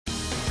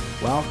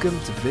Welcome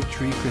to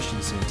Victory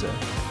Christian Center.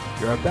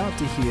 You're about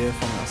to hear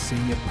from our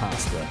senior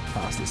pastor,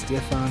 Pastor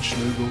Stefan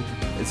Schlugel,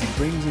 as he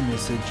brings a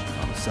message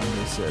on a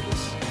Sunday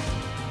service.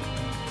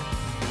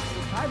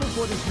 The title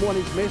for this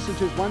morning's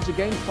message is once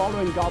again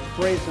Following God's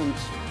Presence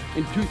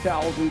in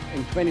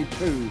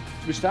 2022.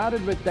 We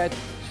started with that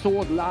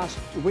thought last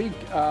week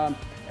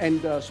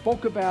and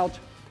spoke about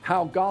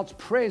how God's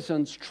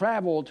presence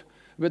traveled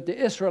with the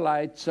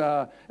Israelites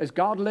as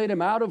God led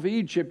them out of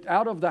Egypt,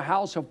 out of the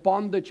house of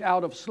bondage,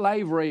 out of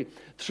slavery,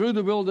 through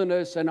the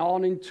wilderness and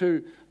on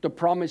into the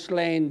promised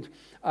land.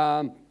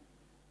 And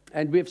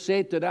we've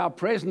said that our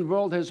present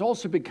world has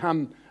also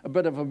become a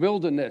bit of a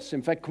wilderness.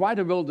 In fact, quite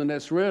a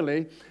wilderness,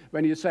 really.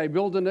 When you say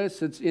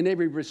wilderness, it's in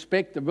every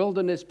respect a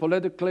wilderness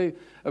politically,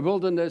 a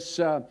wilderness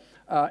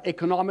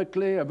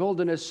economically, a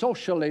wilderness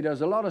socially.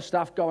 There's a lot of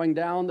stuff going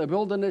down. A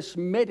wilderness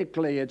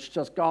medically, it's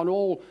just gone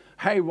all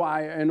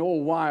haywire and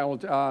all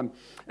wild.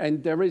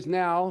 And there is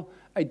now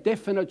a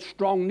definite,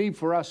 strong need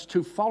for us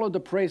to follow the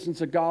presence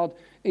of God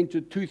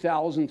into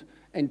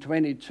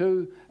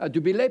 2022,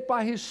 to be led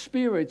by His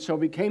Spirit so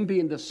we can be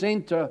in the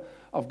center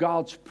of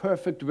God's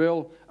perfect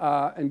will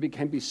and we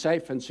can be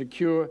safe and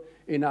secure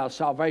in our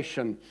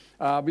salvation.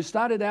 We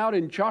started out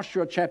in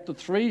Joshua chapter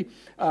 3,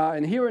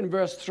 and here in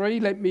verse 3,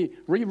 let me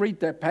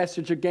reread that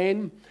passage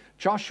again.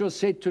 Joshua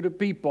said to the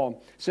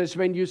people, says,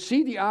 when you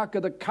see the ark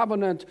of the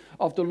covenant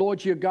of the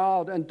Lord your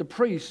God and the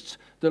priests,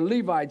 the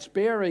Levites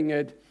bearing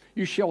it,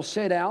 you shall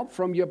set out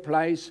from your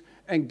place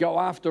and go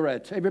after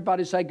it.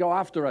 Everybody say, go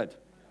after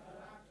it.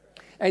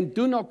 And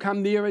do not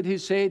come near it, he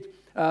said,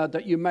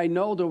 that you may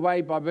know the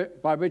way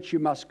by which you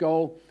must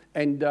go.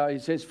 And he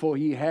says, for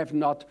you have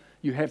not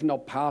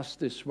passed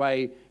this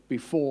way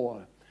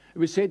before.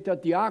 We said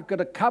that the Ark of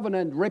the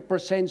Covenant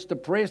represents the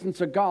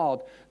presence of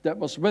God that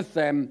was with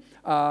them.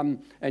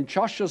 And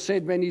Joshua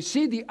said, when you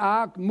see the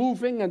Ark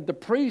moving and the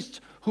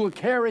priests who are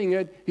carrying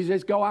it, he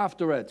says, go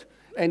after it.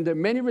 And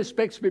in many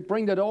respects, we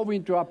bring that over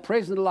into our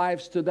present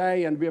lives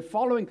today. And we're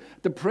following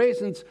the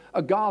presence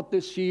of God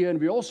this year. And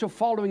we're also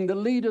following the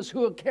leaders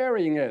who are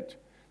carrying it.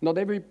 Not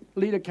every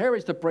leader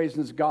carries the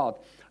presence of God,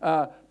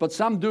 but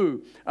some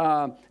do.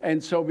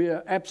 And so we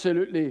are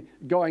absolutely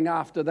going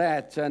after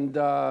that. And,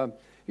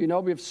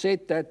 we've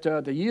said that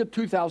the year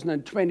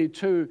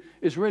 2022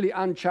 is really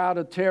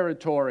uncharted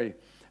territory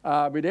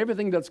with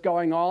everything that's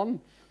going on.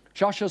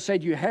 Joshua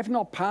said, you have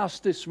not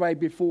passed this way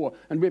before.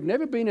 And we've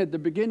never been at the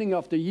beginning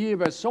of the year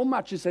where so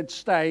much is at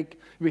stake.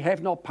 We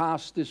have not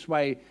passed this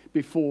way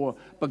before.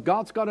 But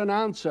God's got an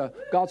answer.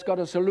 God's got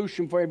a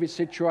solution for every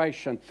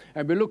situation.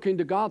 And we're looking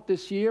to God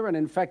this year. And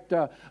in fact,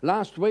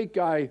 last week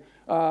I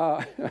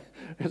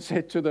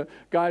said to the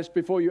guys,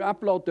 before you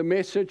upload the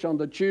message on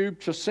the tube,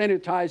 just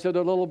sanitize it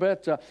a little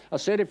bit. I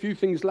said a few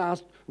things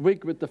last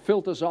week with the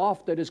filters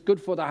off that is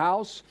good for the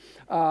house.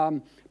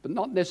 But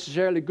not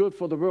necessarily good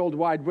for the World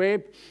Wide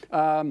Web.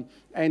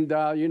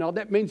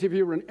 That means if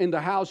you're in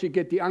the house, you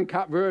get the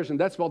uncut version.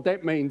 That's what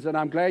that means, and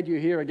I'm glad you're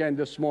here again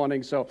this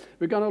morning. So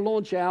we're going to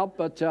launch out,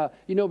 but,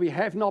 we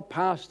have not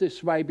passed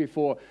this way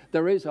before.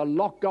 There is a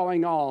lot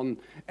going on,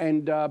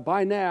 and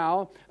by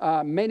now,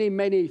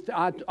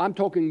 I'm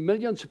talking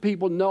millions of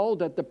people know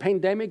that the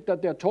pandemic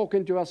that they're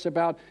talking to us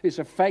about is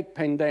a fake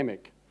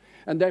pandemic,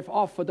 and they've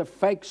offered a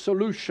fake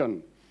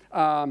solution.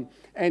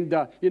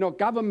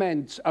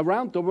 Governments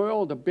around the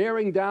world are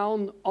bearing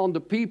down on the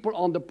people,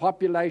 on the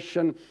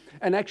population,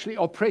 and actually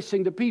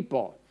oppressing the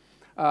people.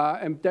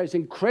 And there's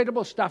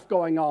incredible stuff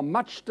going on,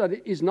 much that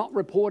is not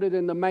reported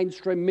in the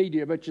mainstream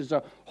media, which is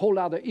a whole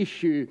other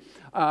issue.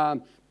 They're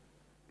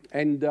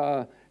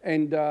not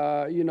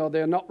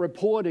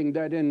reporting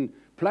that in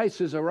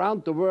places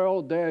around the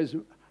world, there's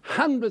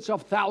hundreds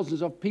of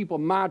thousands of people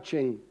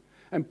marching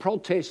and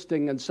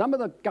protesting, and some of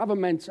the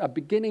governments are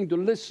beginning to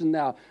listen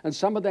now, and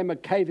some of them are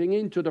caving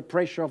into the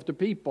pressure of the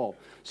people.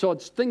 So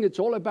it's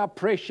all about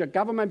pressure.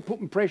 Government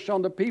putting pressure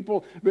on the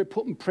people. We're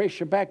putting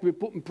pressure back. We're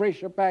putting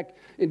pressure back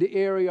in the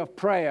area of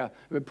prayer.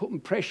 We're putting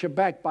pressure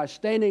back by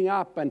standing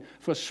up and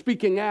for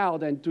speaking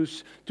out and to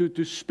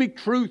speak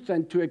truth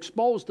and to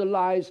expose the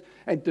lies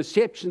and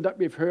deception that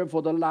we've heard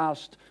for the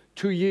last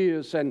 2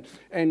 years. And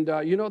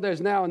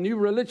there's now a new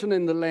religion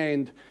in the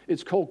land.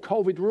 It's called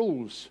COVID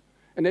rules.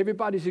 And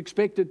everybody's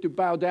expected to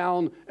bow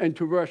down and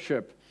to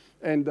worship.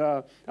 And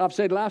I've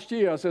said last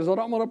year, I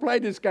don't want to play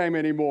this game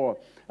anymore.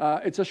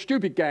 It's a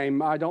stupid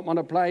game. I don't want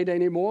to play it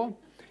anymore.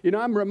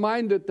 I'm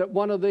reminded that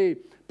one of the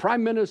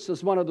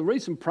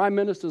recent prime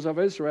ministers of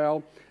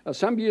Israel,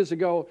 some years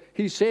ago,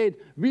 he said,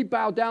 we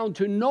bow down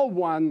to no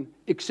one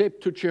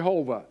except to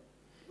Jehovah.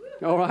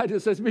 All right,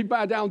 it says we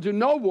bow down to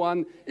no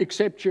one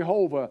except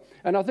Jehovah.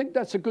 And I think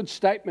that's a good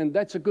statement.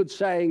 That's a good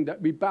saying,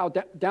 that we bow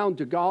down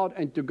to God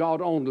and to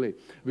God only.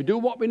 We do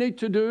what we need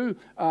to do.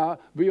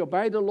 We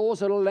obey the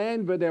laws of the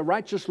land where they're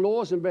righteous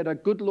laws and where they're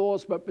good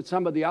laws. But with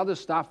some of the other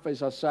stuff,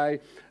 as I say,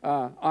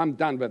 I'm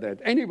done with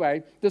it.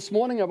 Anyway, this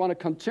morning I want to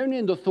continue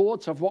in the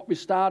thoughts of what we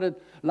started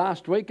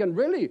last week and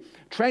really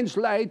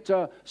translate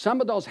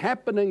some of those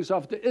happenings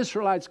of the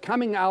Israelites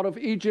coming out of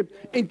Egypt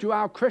into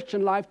our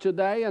Christian life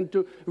today, and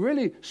to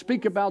really speak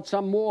speak about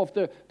some more of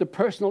the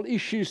personal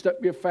issues that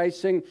we're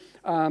facing.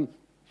 I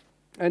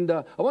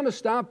want to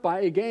start by,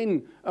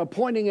 again,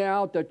 pointing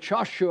out that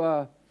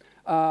Joshua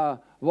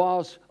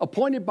was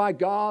appointed by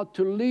God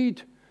to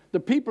lead the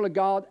people of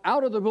God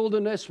out of the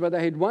wilderness where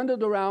they had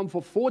wandered around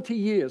for 40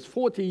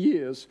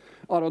 years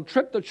on a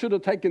trip that should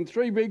have taken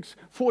 3 weeks,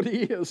 40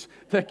 years.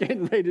 They're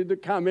getting ready to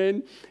come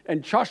in.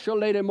 And Joshua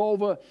led them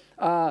over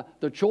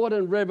the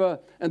Jordan River,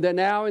 and they're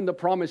now in the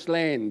promised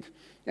land.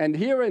 And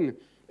here in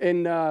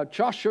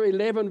Joshua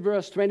 11,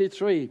 verse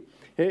 23,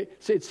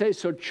 it says,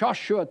 so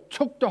Joshua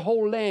took the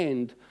whole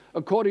land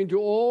according to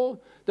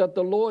all that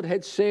the Lord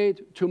had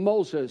said to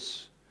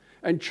Moses.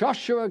 And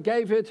Joshua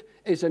gave it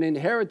as an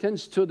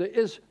inheritance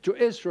to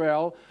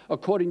Israel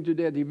according to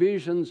their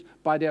divisions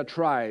by their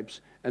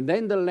tribes. And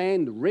then the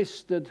land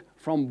rested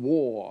from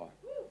war.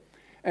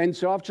 And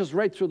so I've just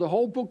read through the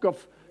whole book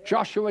of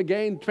Joshua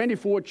again,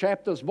 24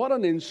 chapters. What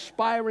an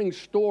inspiring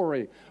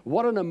story.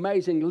 What an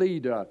amazing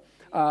leader.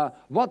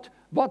 What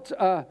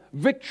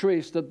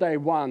victories that they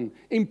won,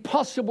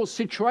 impossible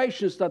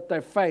situations that they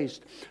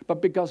faced.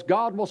 But because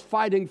God was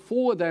fighting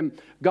for them,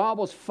 God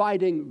was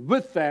fighting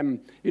with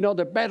them.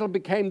 The battle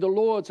became the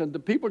Lord's, and the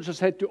people just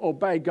had to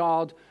obey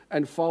God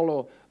and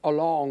follow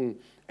along.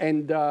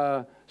 And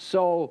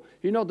so,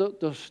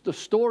 the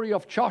story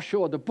of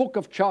Joshua, the book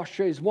of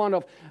Joshua, is one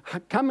of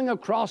coming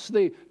across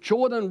the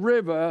Jordan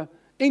River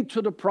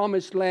into the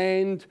promised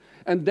land.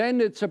 And then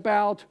it's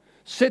about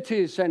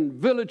cities and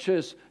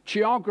villages,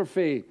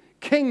 geography,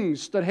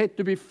 kings that had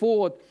to be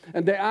fought,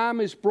 and their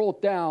armies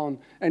brought down,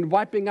 and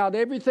wiping out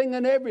everything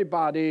and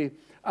everybody.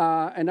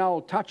 And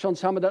I'll touch on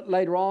some of that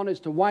later on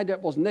as to why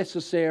that was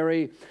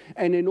necessary.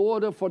 And in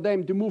order for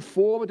them to move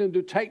forward and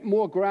to take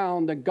more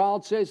ground, and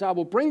God says, I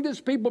will bring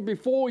this people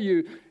before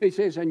you, he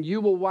says, and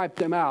you will wipe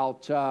them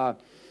out.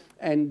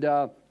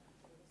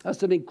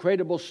 That's an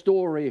incredible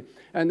story.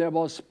 And there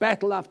was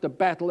battle after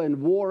battle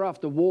and war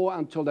after war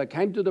until they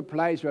came to the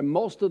place where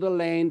most of the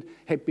land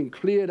had been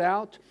cleared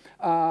out,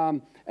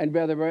 and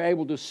where they were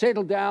able to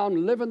settle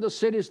down, live in the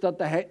cities that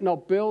they had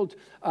not built,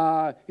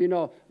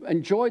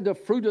 enjoy the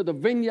fruit of the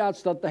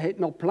vineyards that they had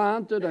not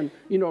planted, and,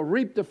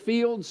 reap the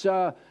fields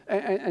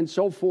and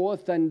so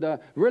forth. And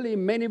really,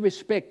 in many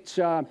respects,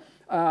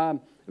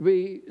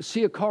 we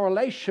see a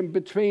correlation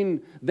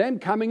between them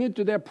coming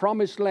into their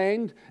promised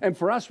land, and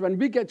for us, when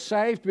we get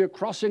saved, we're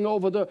crossing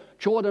over the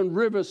Jordan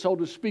River, so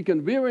to speak,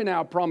 and we're in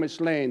our promised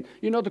land.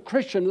 The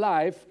Christian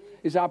life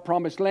is our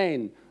promised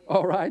land,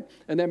 all right?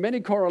 And there are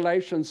many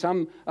correlations,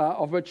 some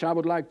of which I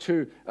would like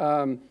to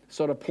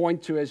sort of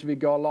point to as we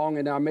go along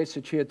in our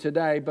message here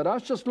today. But I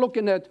was just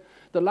looking at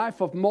the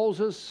life of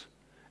Moses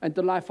and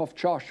the life of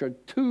Joshua,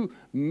 two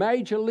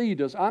major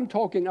leaders. I'm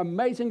talking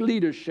amazing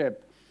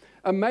leadership,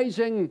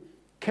 amazing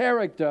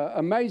character,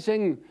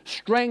 amazing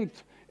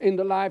strength in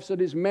the lives of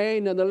these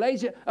men, and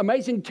the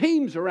amazing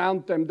teams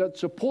around them that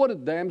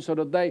supported them so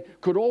that they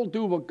could all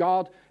do what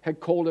God had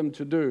called them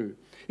to do.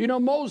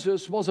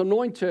 Moses was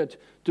anointed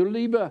to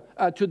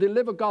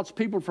deliver God's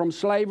people from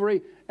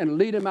slavery and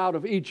lead them out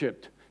of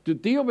Egypt, to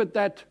deal with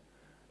that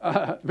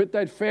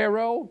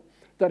Pharaoh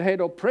that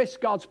had oppressed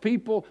God's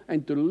people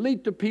and to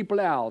lead the people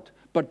out.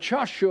 But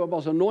Joshua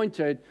was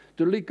anointed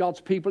to lead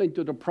God's people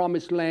into the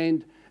promised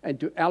land and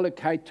to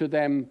allocate to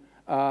them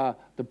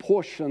the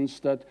portions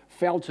that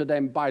fell to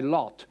them by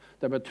lot.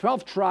 There were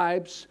 12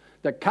 tribes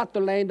that cut the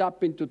land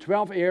up into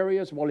 12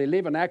 areas, well,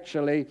 11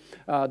 actually.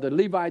 The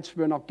Levites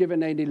were not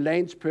given any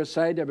lands per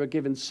se. They were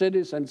given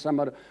cities and some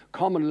of the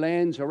common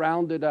lands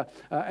around it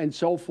and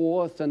so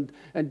forth.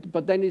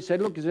 But then he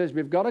said, look, he says,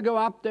 we've got to go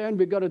up there and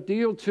we've got to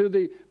deal to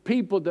the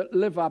people that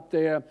live up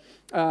there.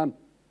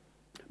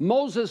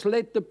 Moses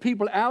led the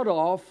people out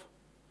of,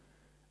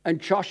 and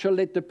Joshua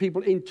led the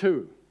people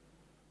into.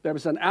 There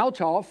was an out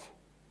of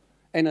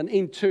and an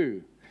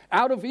into.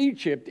 Out of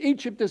Egypt.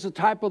 Egypt is a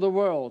type of the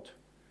world.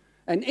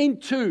 And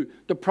into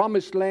the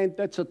promised land,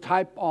 that's a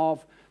type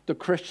of the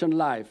Christian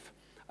life.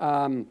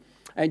 And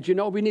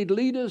we need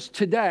leaders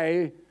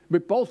today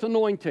with both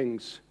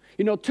anointings.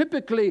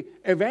 Typically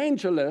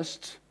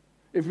evangelists,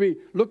 if we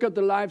look at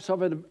the lives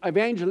of an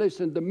evangelist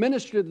and the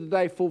ministry that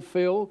they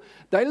fulfill,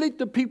 they lead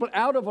the people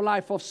out of a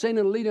life of sin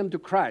and lead them to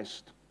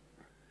Christ.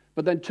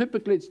 But then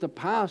typically it's the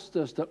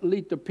pastors that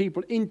lead the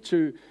people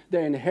into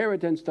their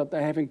inheritance that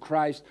they have in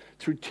Christ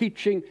through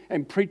teaching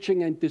and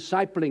preaching and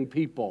discipling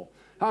people.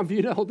 How do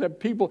you know that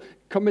people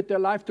commit their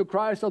life to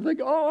Christ and think,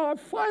 oh, I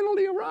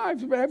finally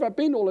arrived. Where have I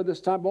been all of this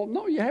time? Well,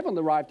 no, you haven't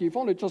arrived. You've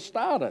only just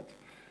started.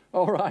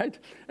 All right?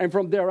 And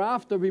from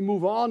thereafter, we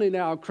move on in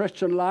our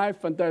Christian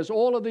life, and there's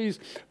all of these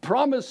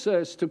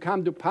promises to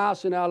come to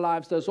pass in our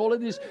lives. There's all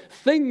of these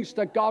things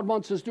that God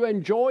wants us to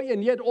enjoy,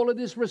 and yet all of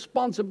these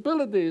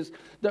responsibilities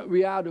that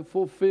we are to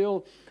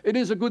fulfill. It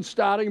is a good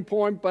starting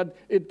point, but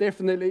it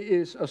definitely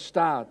is a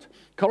start.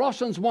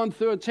 Colossians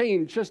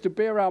 1:13, just to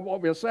bear out what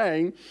we're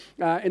saying,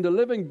 in the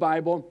Living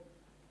Bible,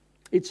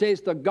 it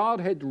says that God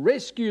had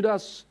rescued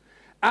us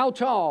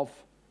out of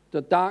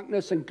the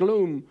darkness and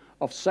gloom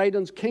of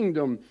Satan's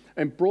kingdom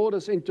and brought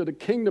us into the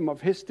kingdom of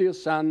his dear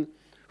Son,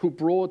 who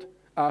brought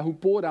who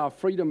bought our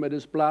freedom with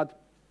his blood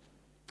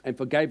and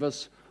forgave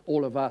us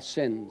all of our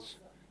sins.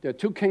 There are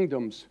two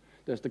kingdoms.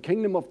 There's the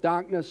kingdom of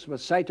darkness where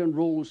Satan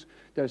rules.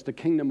 There's the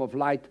kingdom of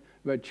light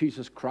where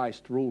Jesus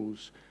Christ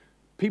rules.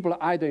 People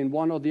are either in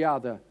one or the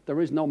other.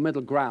 There is no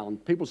middle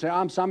ground. People say,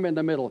 I'm somewhere in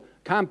the middle.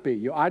 Can't be.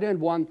 You're either in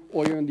one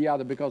or you're in the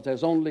other because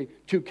there's only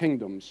two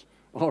kingdoms.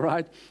 All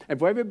right? And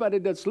for everybody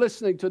that's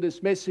listening to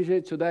this message here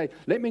today,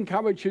 let me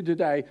encourage you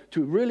today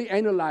to really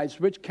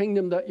analyze which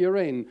kingdom that you're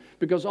in,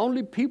 because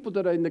only people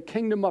that are in the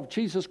kingdom of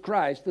Jesus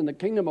Christ and the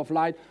kingdom of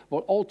light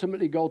will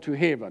ultimately go to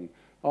heaven.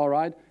 All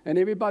right? And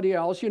everybody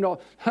else,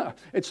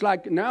 it's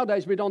like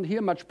nowadays we don't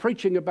hear much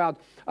preaching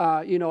about,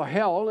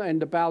 hell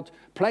and about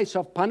place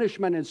of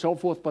punishment and so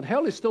forth, but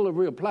hell is still a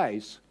real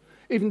place.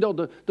 Even though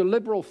the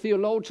liberal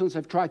theologians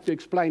have tried to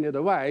explain it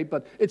away,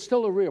 but it's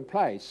still a real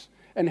place.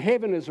 And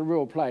heaven is a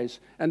real place.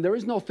 And there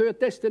is no third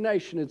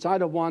destination. It's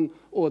either one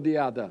or the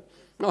other.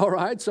 All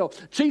right? So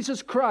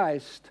Jesus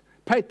Christ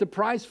paid the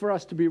price for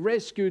us to be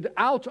rescued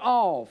out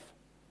of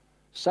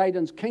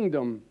Satan's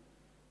kingdom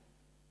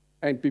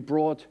and be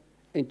brought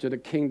into the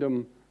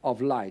kingdom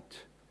of light.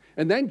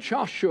 And then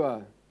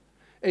Joshua,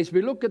 as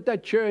we look at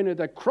that journey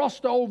that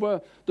crossed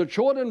over the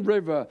Jordan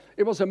River,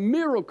 it was a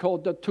miracle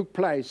that took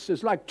place.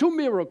 It's like two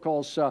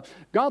miracles.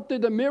 God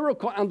did a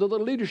miracle under the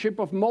leadership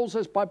of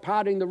Moses by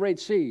parting the Red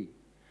Sea.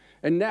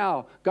 And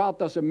now God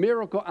does a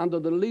miracle under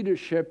the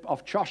leadership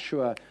of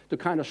Joshua to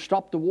kind of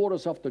stop the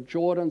waters of the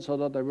Jordan so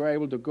that they were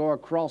able to go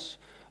across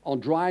on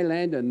dry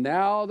land. And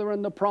now they're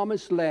in the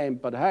promised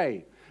land. But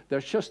hey,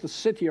 there's just a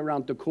city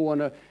around the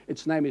corner.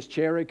 Its name is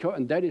Jericho,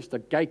 and that is the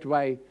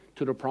gateway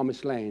to the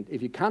promised land.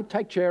 If you can't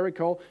take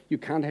Jericho, you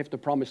can't have the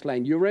promised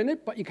land. You're in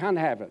it, but you can't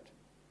have it.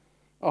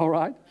 All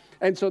right?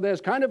 And so there's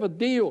kind of a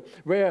deal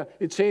where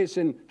it says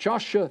in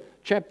Joshua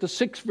chapter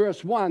 6,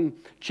 verse 1,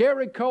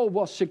 Jericho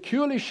was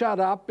securely shut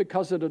up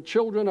because of the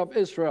children of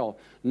Israel.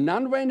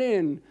 None went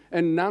in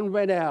and none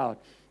went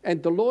out.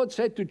 And the Lord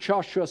said to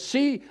Joshua,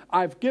 see,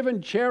 I've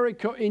given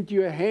Jericho into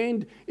your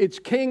hand, its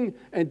king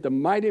and the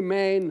mighty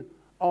man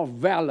of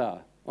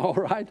valor. All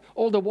right?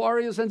 All the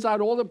warriors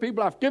inside, all the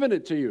people, I've given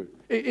it to you.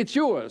 It's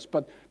yours,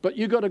 but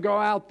you got to go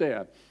out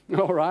there.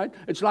 All right?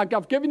 It's like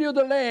I've given you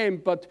the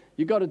land, but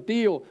you got to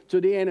deal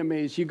to the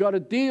enemies. You got to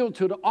deal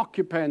to the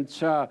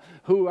occupants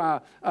who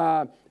are,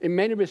 in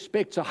many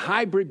respects, a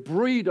hybrid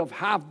breed of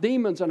half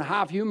demons and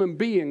half human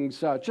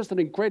beings. Just an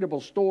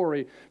incredible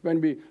story when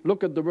we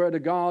look at the Word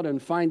of God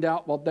and find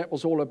out what that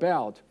was all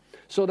about.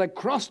 So they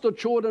crossed the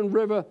Jordan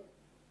River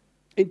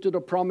into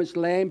the promised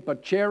land,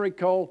 but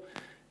Jericho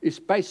is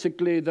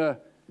basically the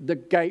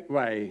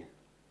gateway.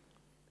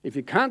 If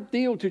you can't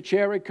deal to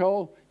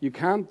Jericho, you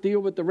can't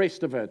deal with the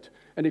rest of it.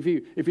 And if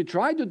you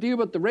try to deal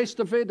with the rest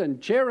of it and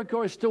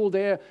Jericho is still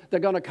there, they're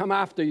going to come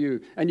after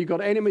you. And you've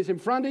got enemies in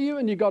front of you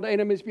and you've got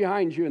enemies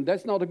behind you. And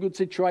that's not a good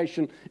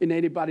situation in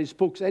anybody's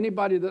books.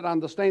 Anybody that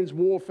understands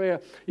warfare,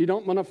 you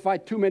don't want to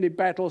fight too many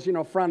battles,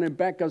 front and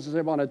back, because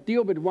they want to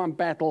deal with one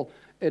battle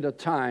at a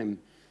time.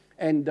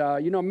 And,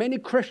 many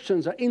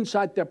Christians are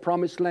inside their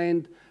promised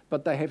land,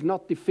 but they have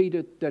not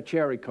defeated their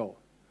Jericho.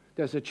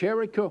 There's a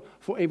Jericho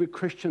for every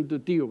Christian to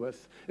deal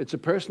with. It's a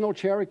personal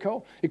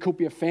Jericho. It could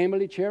be a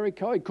family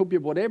Jericho. It could be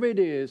whatever it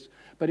is,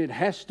 but it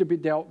has to be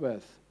dealt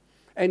with.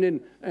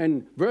 And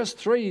in verse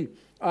 3,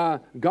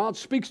 God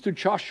speaks to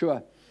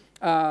Joshua.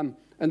 And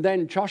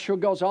then Joshua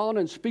goes on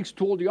and speaks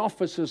to all the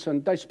officers,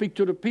 and they speak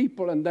to the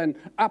people, and then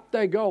up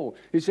they go.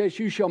 He says,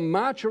 you shall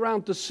march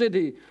around the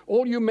city,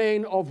 all you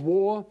men of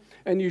war,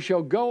 and you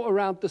shall go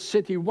around the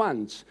city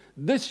once.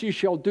 This you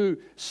shall do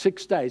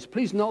 6 days.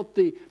 Please note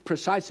the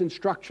precise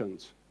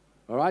instructions.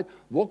 All right?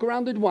 Walk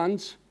around it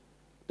once.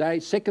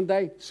 Second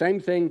day, same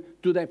thing.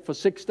 Do that for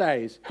 6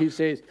 days. He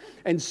says,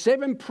 and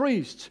 7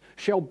 priests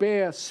shall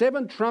bear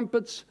 7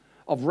 trumpets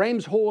of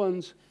ram's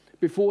horns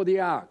before the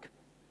ark.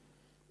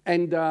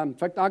 And in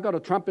fact, I got a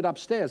trumpet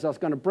upstairs. I was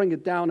going to bring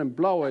it down and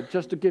blow it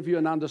just to give you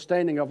an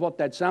understanding of what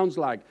that sounds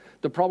like.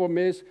 The problem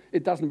is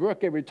it doesn't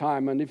work every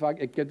time. And if I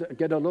get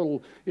a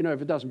little,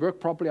 if it doesn't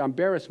work properly, I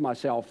embarrass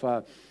myself.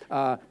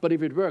 But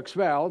if it works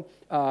well,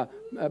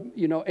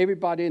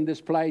 everybody in this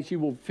place, you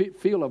will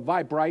feel a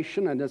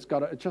vibration, and it's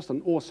got just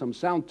an awesome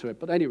sound to it.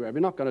 But anyway,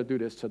 we're not going to do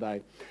this today.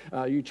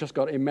 You just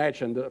got to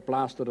imagine the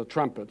blast of the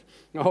trumpet.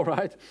 All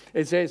right?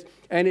 It says,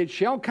 and it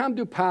shall come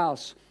to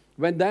pass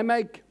when they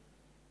make...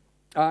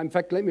 in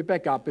fact, let me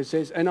back up. It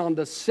says, and on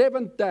the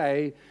 7th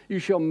day you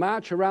shall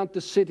march around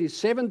the city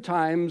 7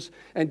 times,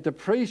 and the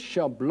priests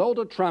shall blow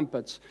the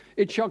trumpets.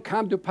 It shall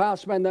come to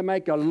pass when they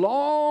make a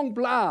long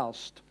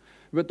blast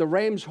with the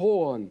ram's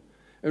horn,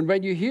 and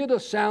when you hear the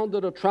sound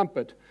of the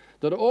trumpet,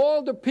 that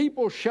all the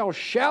people shall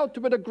shout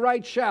with a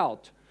great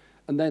shout,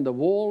 and then the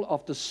wall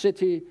of the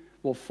city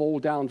will fall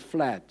down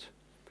flat.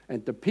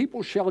 And the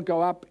people shall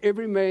go up,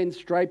 every man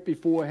straight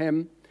before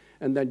him.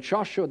 And then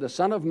Joshua, the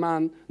son of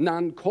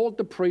Nun, called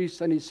the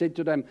priests, and he said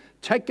to them,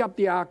 take up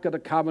the ark of the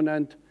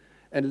covenant,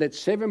 and let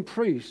 7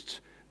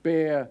 priests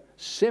bear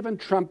 7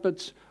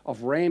 trumpets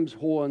of ram's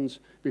horns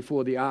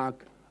before the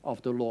ark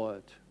of the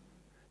Lord.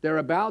 They're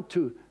about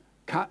to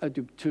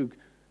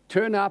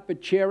turn up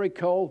at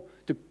Jericho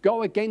to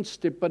go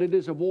against it, but it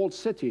is a walled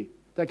city.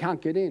 They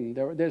can't get in.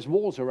 There's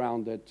walls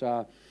around it.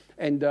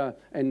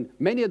 And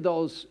many of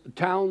those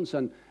towns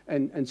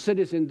and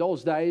cities in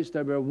those days,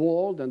 they were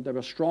walled, and there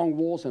were strong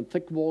walls and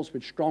thick walls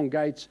with strong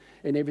gates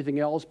and everything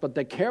else. But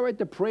they carried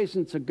the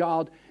presence of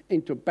God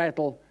into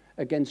battle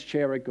against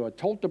Jericho. I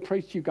told the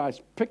priests, you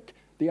guys pick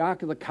the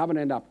Ark of the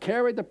Covenant up,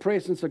 carry the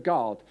presence of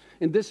God.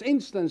 In this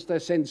instance, they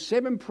sent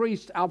 7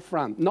 priests out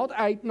front, not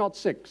 8, not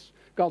 6.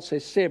 God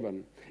says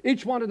 7.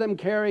 Each one of them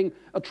carrying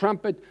a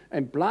trumpet,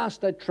 and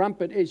blast that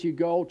trumpet as you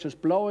go. Just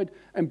blow it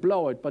and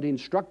blow it. But he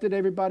instructed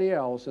everybody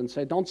else and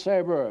said, don't say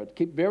a word.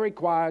 Keep very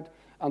quiet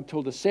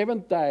until the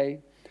 7th day,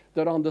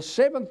 that on the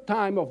 7th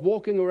time of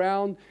walking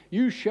around,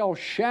 you shall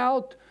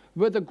shout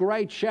with a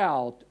great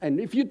shout. And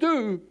if you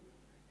do,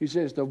 he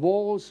says, the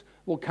walls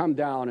will come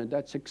down. And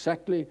that's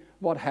exactly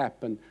what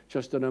happened.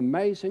 Just an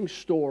amazing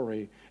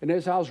story. And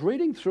as I was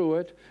reading through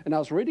it, and I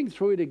was reading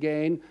through it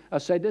again, I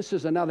said, this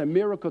is another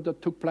miracle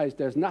that took place.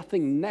 There's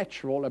nothing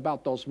natural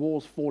about those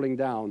walls falling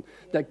down.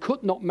 They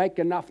could not make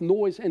enough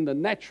noise in the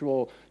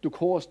natural to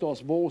cause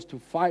those walls to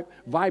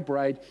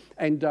vibrate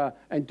and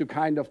to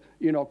kind of,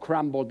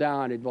 crumble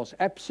down. It was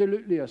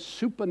absolutely a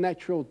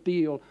supernatural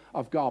deal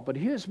of God. But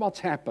here's what's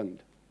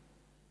happened.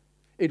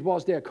 It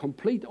was their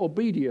complete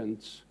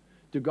obedience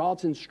to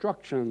God's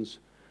instructions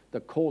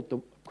that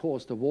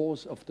caused the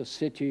walls of the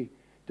city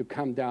to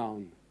come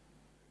down.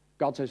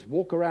 God says,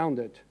 walk around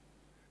it.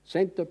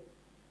 Sent the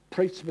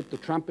priests with the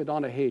trumpet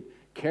on ahead,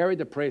 carry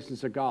the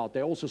presence of God.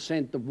 They also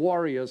sent the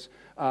warriors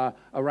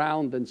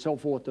around and so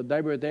forth, that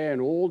they were there,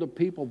 and all the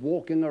people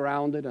walking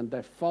around it, and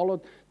they followed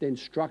the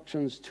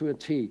instructions to a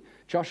T.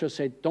 Joshua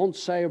said, don't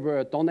say a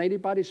word. Don't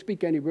anybody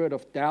speak any word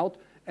of doubt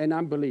and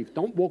unbelief.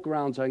 Don't walk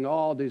around saying,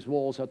 oh, these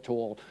walls are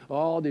tall.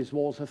 Oh, these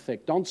walls are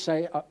thick. Don't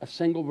say a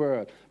single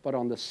word. But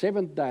on the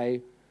 7th day,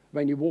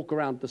 when you walk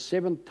around the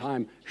 7th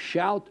time,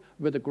 shout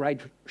with a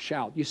great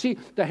shout. You see,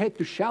 they had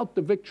to shout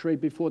the victory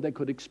before they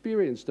could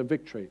experience the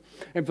victory.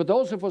 And for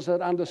those of us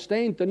that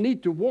understand the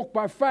need to walk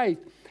by faith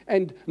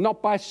and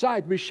not by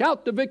sight, we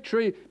shout the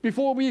victory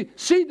before we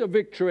see the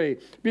victory,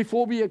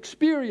 before we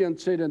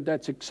experience it. And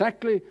that's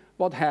exactly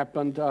what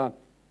happened.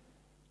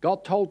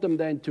 God told them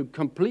then to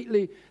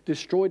completely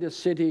destroy the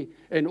city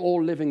and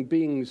all living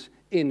beings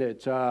in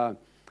it.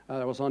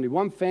 There was only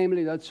one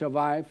family that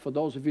survived. For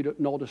those of you that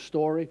know the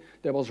story,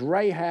 there was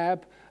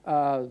Rahab,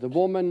 the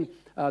woman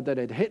that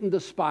had hidden the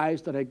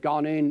spies that had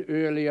gone in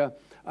earlier,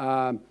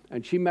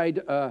 and she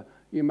made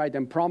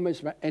them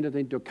promise, entered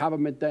into a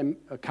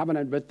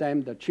covenant with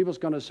them that she was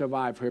going to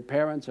survive, her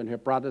parents and her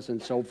brothers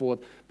and so forth.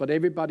 But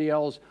everybody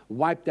else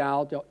wiped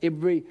out.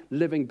 Every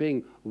living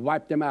being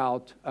wiped them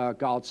out,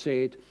 God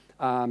said.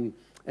 And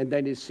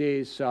then it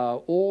says,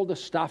 all the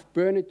stuff,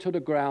 burn it to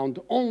the ground,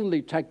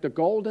 only take the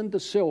gold and the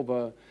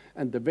silver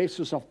and the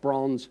vessels of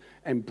bronze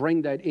and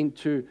bring that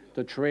into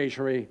the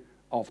treasury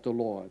of the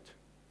Lord.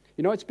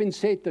 It's been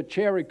said that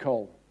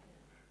Jericho,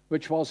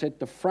 which was at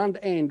the front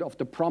end of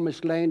the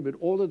promised land with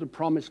all of the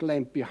promised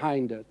land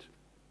behind it,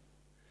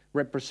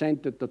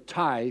 represented the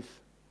tithe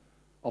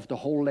of the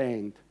whole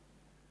land.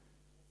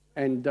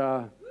 And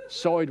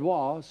so it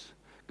was.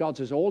 God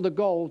says, all the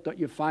gold that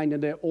you find in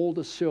there, all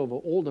the silver,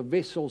 all the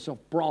vessels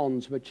of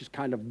bronze, which is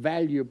kind of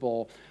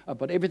valuable,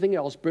 but everything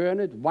else, burn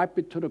it, wipe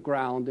it to the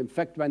ground. In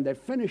fact, when they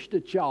finished the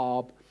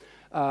job,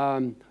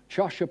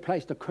 Joshua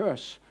placed a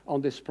curse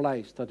on this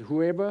place, that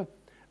whoever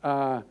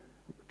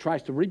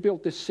tries to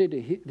rebuild this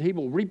city, he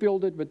will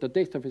rebuild it with the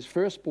death of his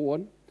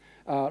firstborn,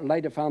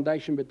 lay the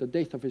foundation with the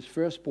death of his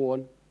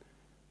firstborn,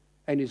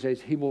 and he says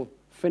he will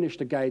finish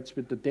the gates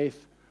with the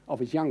death of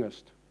his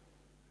youngest.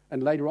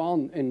 And later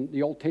on in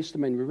the Old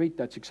Testament, we read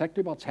that's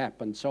exactly what's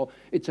happened. So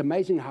it's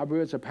amazing how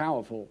words are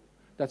powerful.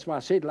 That's why I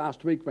said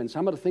last week, when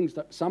some of the things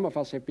that some of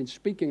us have been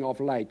speaking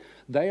of late,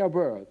 they are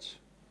words,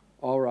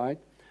 all right?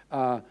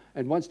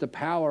 And once the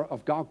power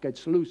of God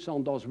gets loose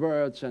on those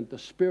words and the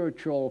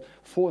spiritual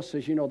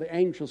forces, the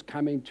angels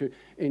come into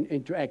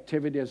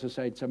activity. As I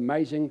say, it's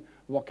amazing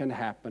what can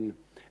happen.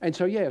 And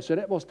so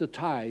that was the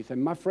tithe.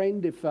 And my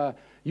friend, if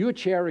your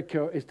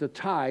Jericho is the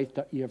tithe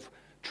that you have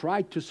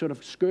tried to sort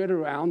of skirt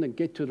around and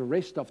get to the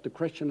rest of the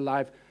Christian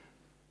life,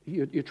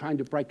 you're trying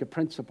to break a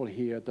principle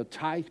here. The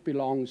tithe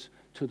belongs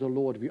to the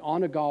Lord. We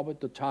honor God with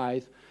the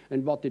tithe.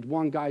 And what did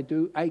one guy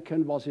do?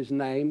 Achan was his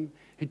name.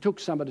 He took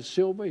some of the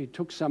silver, he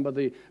took some of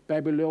the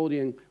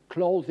Babylonian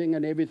clothing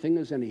and everything,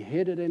 and he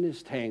hid it in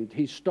his tent.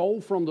 He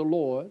stole from the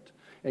Lord,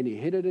 and he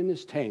hid it in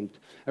his tent.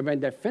 And when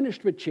they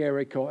finished with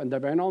Jericho and they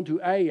went on to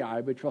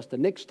Ai, which was the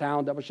next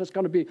town, that was just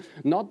going to be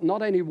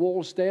not any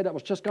walls there, that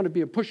was just going to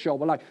be a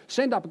pushover, like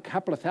send up a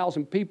couple of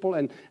thousand people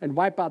and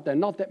wipe out there,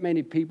 not that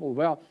many people.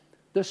 Well,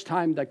 this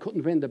time they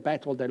couldn't win the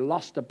battle. They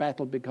lost the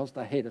battle because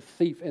they had a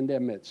thief in their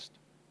midst.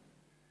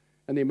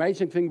 And the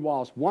amazing thing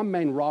was, one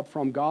man robbed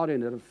from God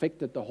and it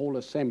affected the whole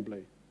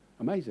assembly.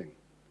 Amazing.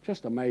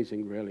 Just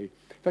amazing, really.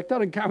 In fact,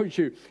 I'd encourage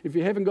you, if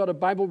you haven't got a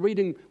Bible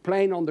reading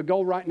plan on the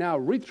go right now,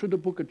 read through the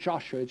book of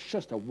Joshua. It's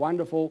just a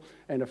wonderful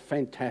and a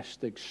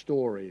fantastic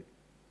story.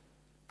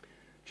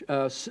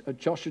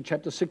 Joshua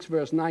chapter 6,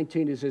 verse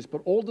 19, he says,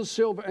 "But all the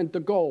silver and the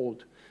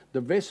gold,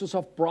 the vessels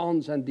of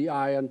bronze and the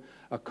iron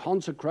are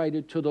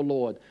consecrated to the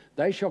Lord.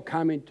 They shall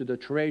come into the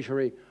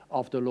treasury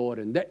of the Lord."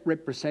 And that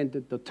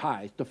represented the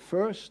tithe, the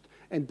first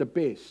and the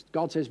best.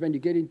 God says when you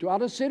get into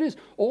other cities,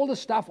 all the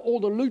stuff, all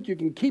the loot, you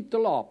can keep the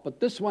lot. But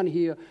this one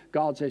here,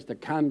 God says,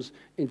 that comes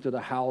into the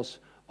house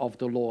of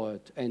the Lord.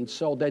 And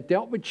so they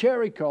dealt with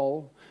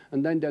Jericho,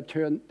 and then they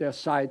turned their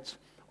sights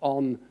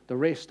on the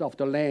rest of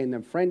the land.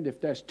 And friend, if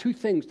there's two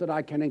things that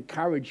I can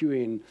encourage you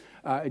in,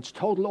 it's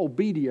total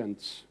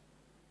obedience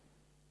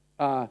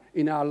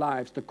in our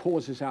lives that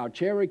causes our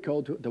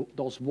Jericho,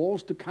 those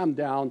walls to come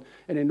down,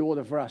 and in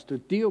order for us to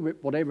deal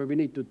with whatever we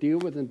need to deal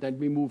with, and then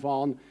we move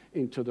on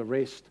into the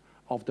rest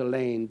of the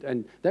land.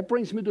 And that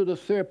brings me to the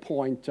third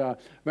point.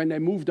 When they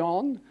moved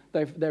on,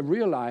 they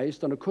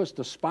realized, and of course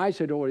the spies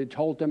had already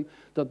told them,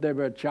 that there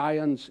were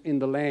giants in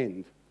the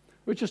land.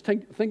 We're just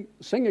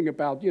singing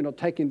about,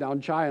 taking down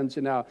giants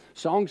in our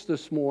songs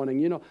this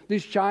morning.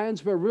 These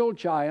giants were real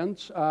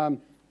giants.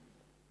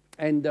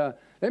 And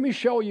let me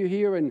show you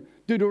here in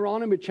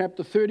Deuteronomy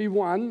chapter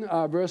 31,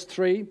 verse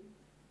 3.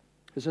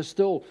 This is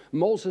still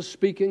Moses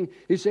speaking.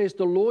 He says,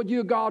 "The Lord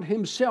your God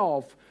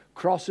himself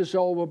crosses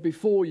over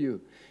before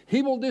you.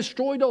 He will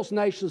destroy those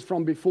nations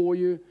from before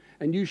you,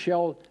 and you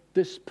shall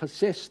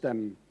dispossess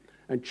them.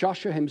 And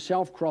Joshua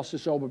himself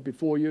crosses over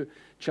before you,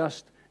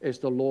 just as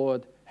the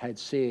Lord had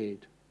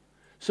said."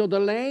 So the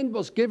land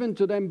was given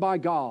to them by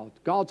God.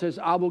 God says,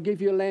 "I will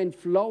give you a land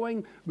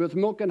flowing with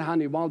milk and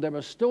honey," while they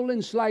were still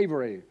in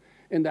slavery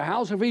in the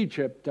house of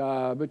Egypt,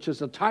 which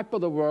is a type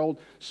of the world,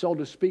 so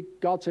to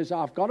speak. God says,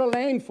 "I've got a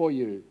land for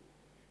you."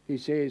 He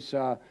says,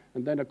 and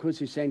then of course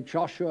he sent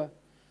Joshua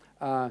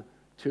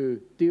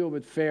to deal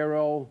with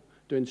Pharaoh,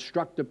 to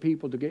instruct the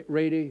people to get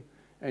ready.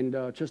 And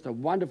just a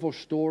wonderful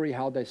story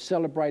how they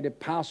celebrated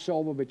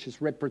Passover, which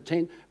is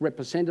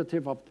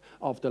representative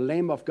of the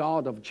Lamb of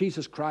God, of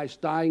Jesus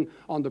Christ dying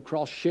on the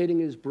cross, shedding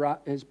his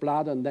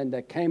blood, and then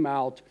they came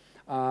out.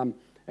 And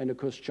of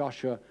course,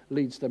 Joshua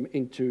leads them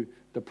into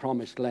the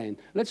promised land.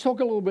 Let's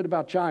talk a little bit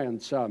about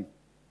giants.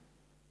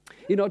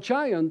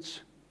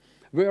 Giants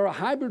were a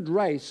hybrid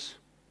race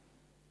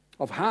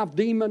of half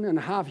demon and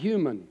half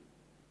human.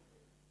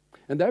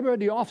 And they were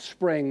the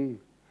offspring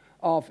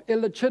of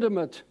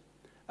illegitimate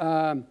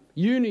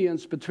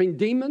unions between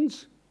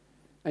demons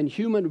and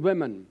human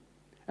women.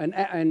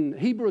 And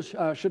Hebrews,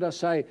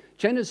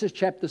 Genesis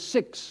chapter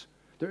 6,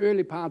 the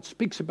early part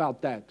speaks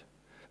about that.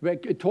 Where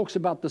it talks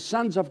about the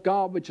sons of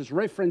God, which is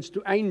reference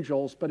to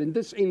angels, but in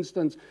this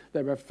instance,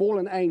 they were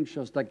fallen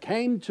angels that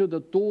came to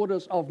the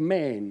daughters of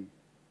man.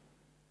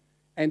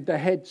 And they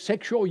had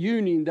sexual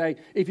union. They,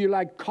 if you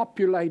like,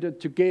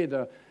 copulated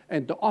together,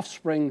 and the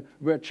offspring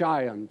were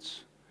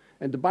giants.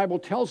 And the Bible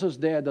tells us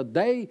there that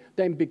they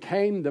then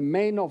became the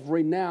men of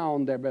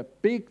renown. They were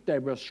big, they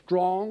were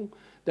strong,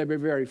 they were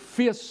very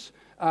fierce,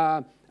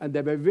 and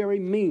they were very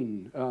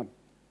mean.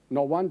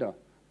 No wonder.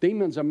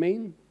 Demons are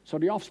mean, so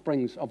the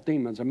offsprings of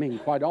demons are mean,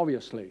 quite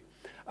obviously.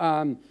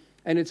 And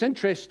it's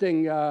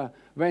interesting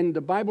when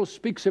the Bible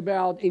speaks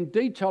about, in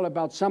detail,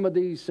 about some of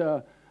these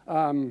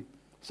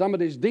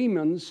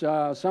demons,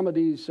 some of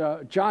these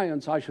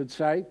giants, I should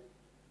say,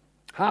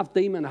 half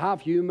demon,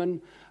 half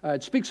human.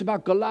 It speaks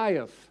about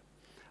Goliath.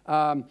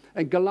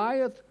 And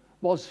Goliath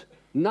was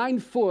 9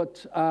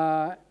 foot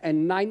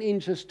and 9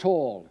 inches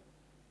tall.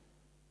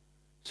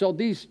 So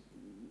these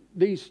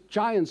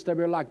giants, they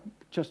were like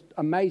just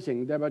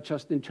amazing. They were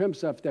just, in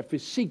terms of their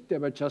physique, they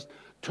were just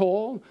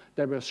tall,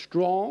 they were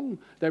strong,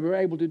 they were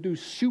able to do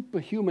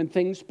superhuman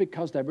things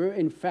because they were,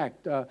 in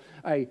fact,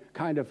 a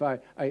kind of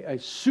a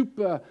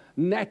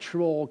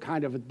supernatural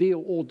kind of a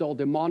deal, although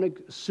demonic,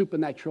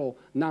 supernatural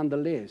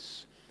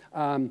nonetheless.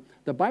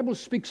 The Bible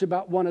speaks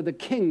about one of the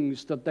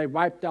kings that they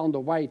wiped down the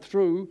way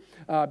through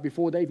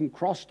before they even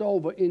crossed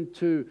over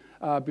into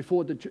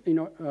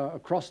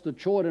across the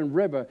Jordan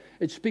River.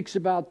 It speaks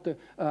about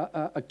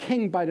a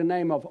king by the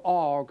name of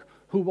Og,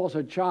 who was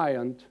a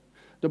giant.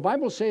 The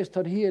Bible says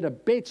that he had a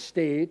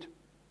bedstead,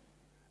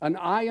 an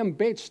iron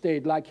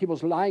bedstead, like he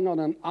was lying on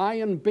an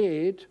iron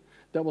bed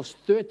that was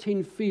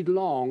 13 feet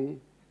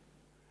long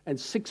and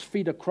 6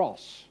 feet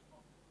across.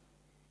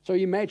 So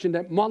you imagine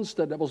that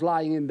monster that was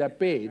lying in that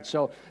bed.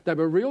 So they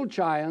were real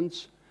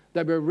giants,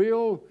 they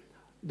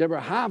were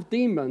half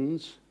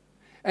demons,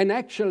 and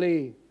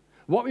actually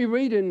what we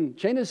read in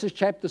Genesis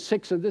chapter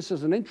 6, and this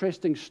is an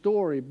interesting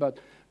story, but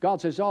God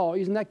says, "Oh,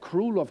 isn't that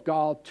cruel of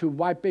God to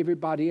wipe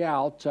everybody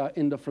out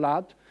in the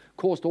flood,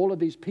 caused all of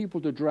these people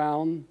to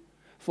drown,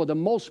 for the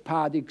most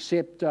part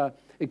except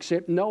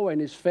Noah and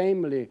his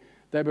family.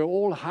 They were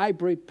all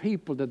hybrid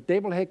people. The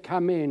devil had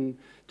come in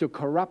to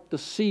corrupt the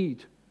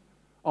seed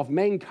of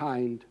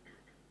mankind."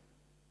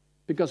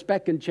 Because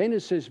back in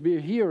Genesis, we're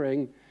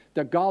hearing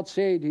that God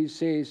said, he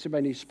says,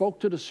 when he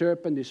spoke to the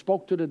serpent, he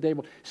spoke to the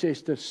devil, he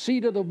says, "The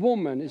seed of the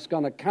woman is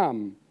going to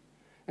come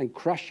and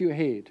crush your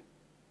head."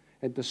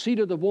 And the seed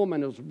of the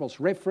woman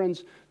was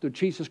reference to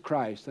Jesus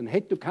Christ and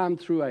had to come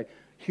through a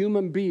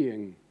human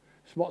being.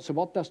 So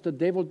what does the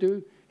devil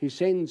do? he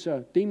sends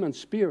demon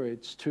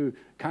spirits to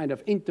kind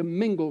of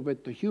intermingle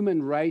with the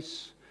human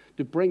race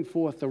to bring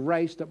forth a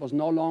race that was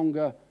no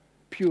longer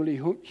purely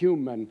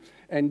human.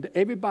 And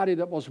everybody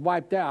that was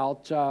wiped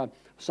out,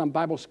 some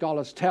Bible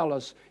scholars tell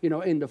us,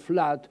 in the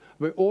flood,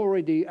 were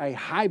already a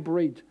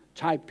hybrid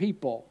type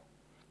people.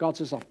 God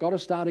says, I've got to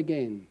start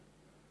again.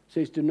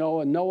 Says to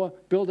Noah, Noah,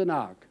 build an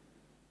ark.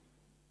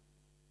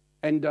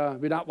 And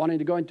without wanting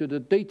to go into the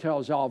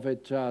details of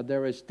it,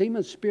 there is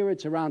demon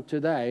spirits around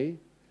today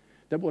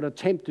that would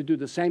attempt to do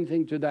the same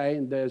thing today.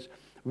 And there's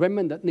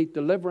women that need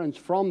deliverance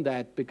from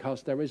that,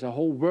 because there is a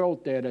whole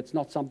world there that's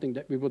not something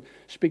that we would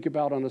speak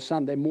about on a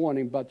Sunday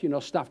morning. But,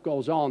 stuff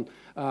goes on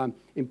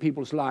in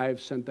people's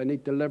lives, and they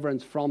need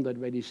deliverance from that,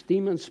 where these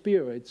demon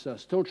spirits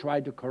still try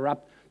to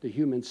corrupt the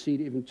human seed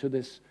even to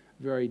this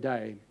very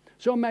day.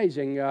 So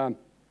amazing.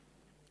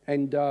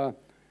 And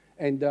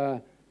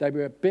they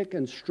were big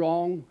and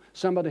strong.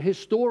 Some of the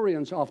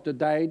historians of the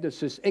day,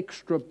 this is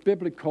extra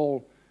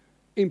biblical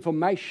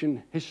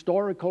information,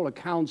 historical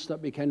accounts that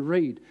we can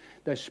read.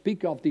 They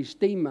speak of these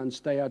demons.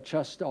 They are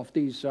just of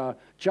these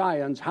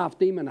giants, half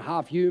demon,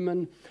 half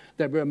human.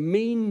 They were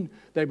mean,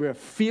 they were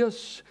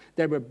fierce,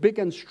 they were big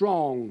and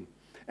strong.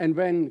 And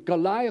when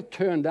Goliath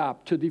turned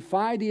up to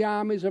defy the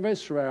armies of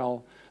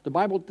Israel, the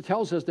Bible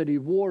tells us that he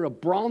wore a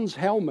bronze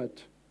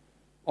helmet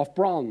of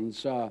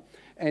bronze,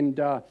 and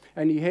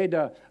he had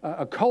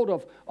a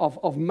coat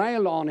of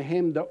mail on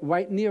him that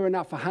weighed near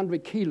enough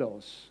 100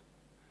 kilos.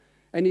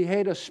 And he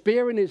had a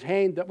spear in his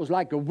hand that was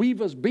like a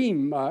weaver's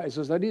beam.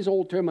 That is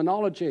all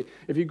terminology.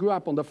 If you grew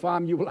up on the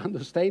farm, you will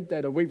understand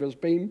that, a weaver's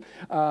beam.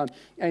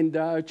 And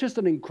just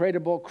an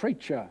incredible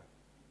creature.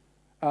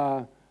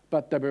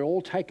 But they were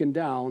all taken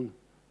down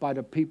by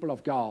the people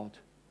of God.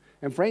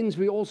 And friends,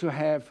 we also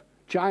have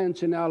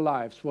giants in our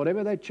lives,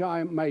 whatever that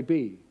giant may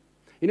be.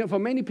 For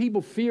many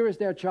people, fear is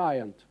their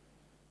giant.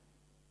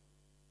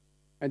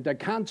 And they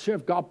can't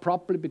serve God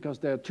properly because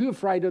they're too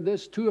afraid of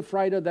this, too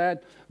afraid of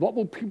that. What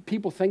will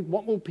people think?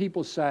 What will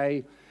people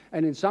say?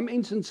 And in some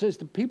instances,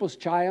 the people's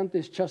giant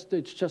is they're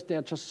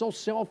just so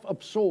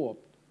self-absorbed.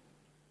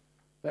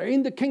 They're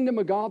in the kingdom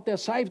of God, they're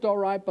saved all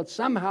right, but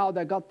somehow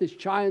they got these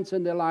giants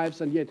in their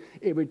lives, and yet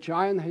every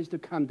giant has to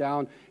come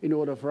down in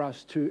order for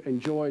us to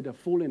enjoy the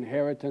full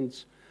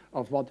inheritance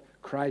of what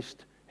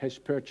Christ has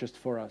purchased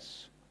for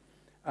us.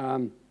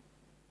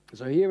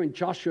 So here in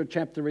Joshua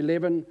chapter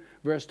 11,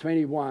 verse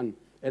 21,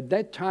 at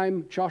that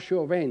time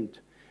Joshua went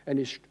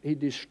and he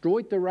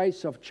destroyed the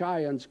race of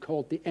giants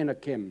called the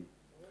Anakim.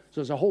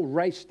 So there's a whole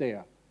race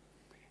there.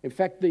 In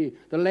fact, the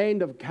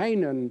land of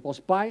Canaan was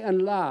by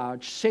and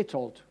large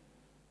settled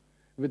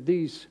with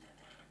these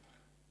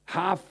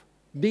half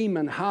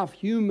demon, half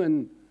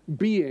human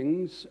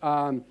beings,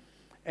 and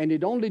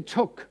it only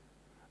took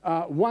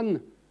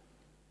one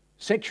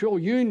sexual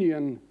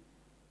union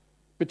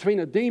between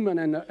a demon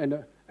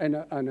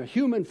and a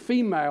human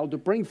female to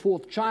bring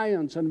forth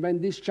giants. And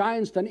when these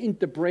giants then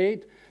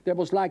interbred, there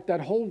was like that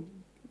whole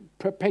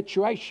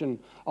perpetuation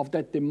of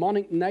that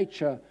demonic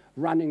nature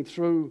running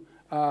through,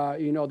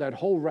 that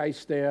whole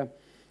race there.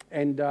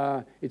 And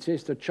it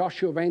says that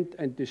Joshua went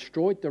and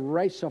destroyed the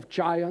race of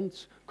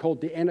giants called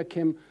the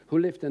Anakim, who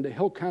lived in the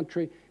hill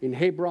country, in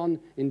Hebron,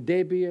 in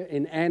Debir,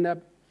 in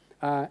Anab,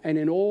 and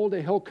in all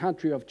the hill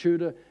country of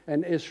Judah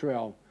and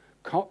Israel.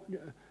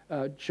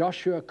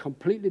 Joshua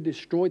completely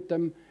destroyed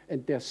them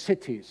and their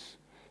cities.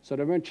 So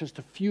there weren't just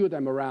a few of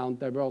them around.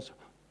 There were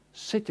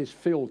cities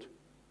filled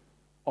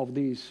of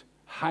these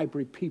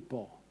hybrid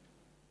people.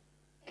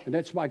 And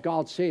that's why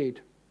God said,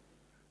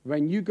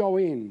 when you go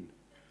in,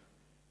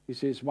 he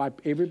says,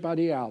 wipe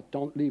everybody out.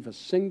 Don't leave a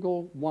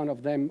single one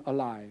of them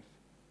alive.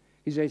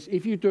 He says,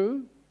 if you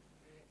do,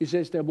 he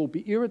says, there will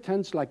be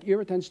irritants like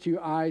irritants to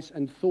your eyes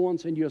and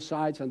thorns in your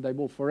sides, and they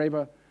will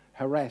forever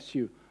harass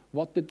you.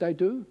 What did they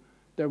do?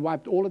 They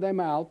wiped all of them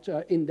out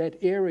in that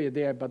area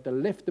there, but they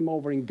left them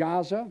over in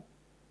Gaza,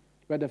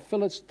 where the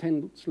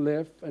Philistines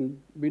live. And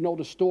we know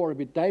the story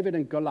with David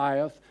and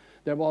Goliath.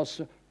 There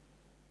was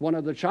one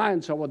of the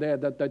giants over there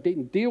that they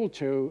didn't deal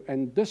to.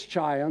 And this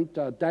giant,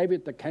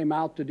 David, that came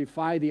out to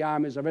defy the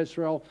armies of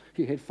Israel,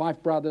 he had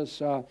 5 brothers,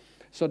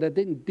 so they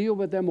didn't deal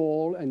with them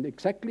all. And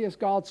exactly as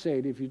God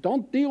said, if you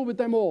don't deal with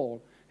them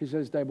all, he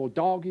says, they will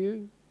dog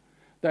you,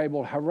 they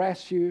will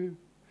harass you.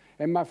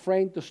 And my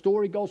friend, the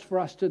story goes for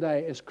us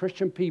today as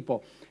Christian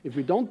people. If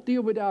we don't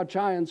deal with our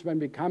giants when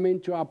we come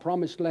into our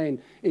promised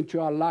land, into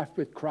our life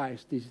with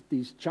Christ,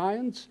 these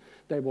giants,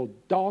 they will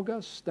dog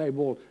us, they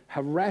will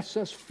harass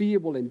us, fear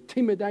will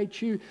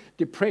intimidate you,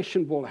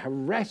 depression will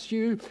harass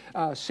you,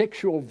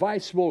 sexual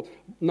vice will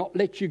not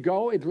let you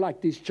go. It's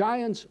like these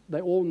giants,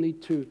 they all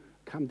need to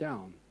come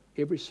down,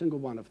 every single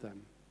one of them.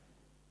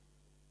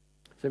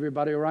 Is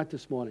everybody all right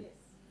this morning?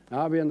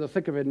 We're in the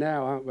thick of it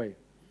now, aren't we?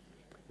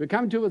 We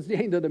come towards the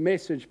end of the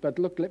message, but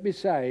look, let me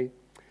say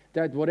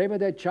that whatever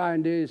that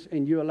giant is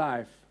in your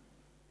life,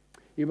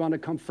 you want to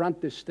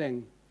confront this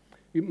thing.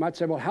 You might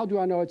say, well, how do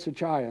I know it's a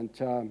giant?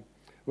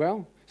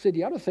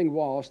 The other thing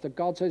was that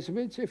God says,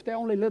 if they're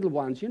only little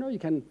ones, you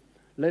can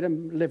let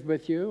him live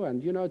with you,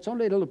 and, it's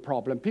only a little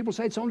problem. People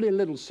say it's only a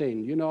little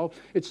sin,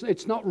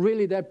 It's not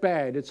really that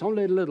bad. It's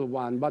only a little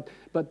one.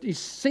 But these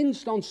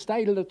sins don't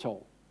stay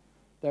little.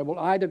 They will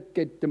either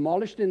get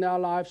demolished in our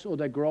lives or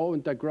they grow,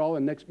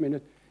 and next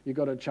minute you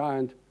got a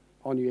giant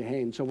on your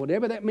hand. So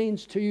whatever that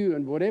means to you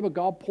and whatever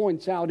God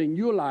points out in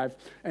your life,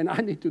 and I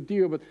need to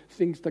deal with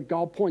things that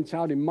God points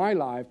out in my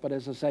life. But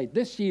as I say,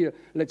 this year,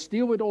 let's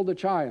deal with all the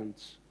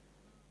giants.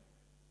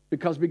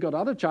 Because we got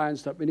other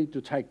giants that we need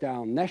to take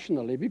down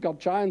nationally. We got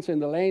giants in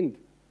the land,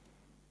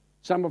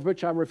 some of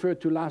which I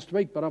referred to last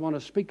week, but I want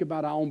to speak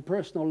about our own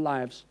personal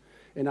lives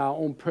and our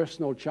own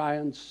personal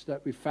giants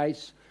that we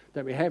face,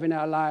 that we have in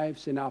our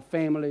lives, in our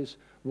families,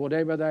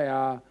 whatever they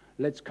are.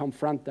 Let's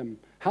confront them.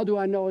 How do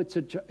I know it's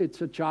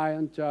a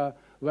giant?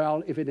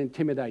 Well, if it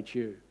intimidates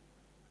you,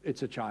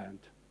 it's a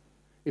giant.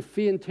 If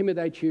fear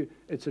intimidates you,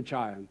 it's a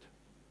giant.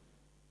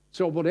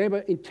 So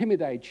whatever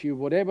intimidates you,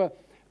 whatever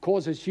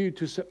causes you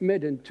to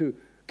submit and to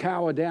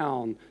cower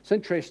down. It's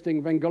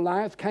interesting, when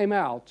Goliath came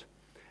out,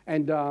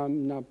 and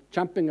now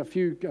jumping a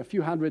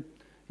few hundred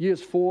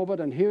years forward,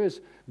 and here is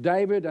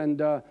David and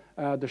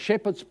the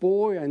shepherd's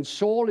boy, and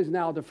Saul is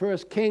now the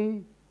first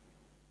king.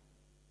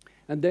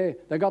 And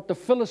they got the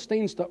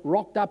Philistines that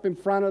rocked up in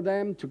front of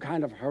them to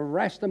kind of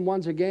harass them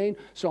once again.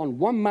 So on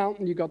one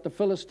mountain you got the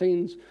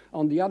Philistines.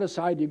 On the other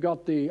side you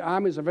got the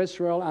armies of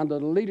Israel under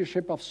the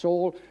leadership of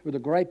Saul with a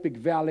great big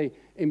valley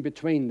in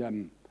between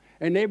them.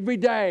 And every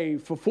day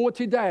for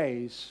 40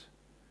 days,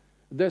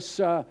 this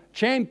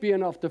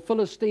champion of the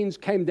Philistines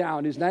came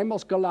down. His name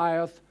was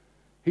Goliath.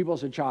 He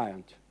was a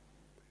giant.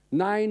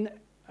 9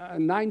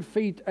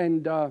 feet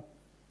and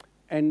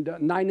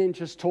 9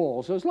 inches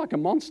tall. So it's like a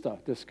monster,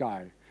 this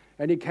guy.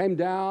 And he came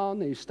down,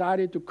 he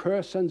started to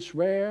curse and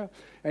swear,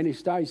 and he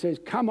says,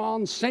 come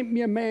on, send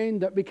me a man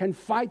that we can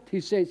fight. He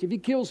says, if he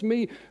kills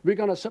me, we're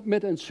going to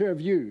submit and serve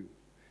you.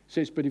 He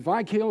says, but if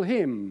I kill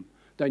him,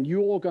 then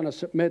you're all going to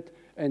submit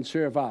and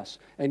serve us.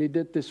 And he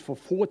did this for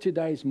 40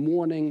 days,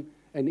 morning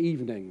and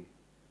evening.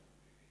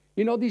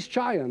 These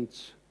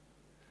giants,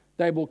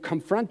 they will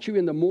confront you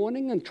in the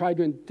morning and try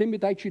to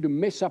intimidate you to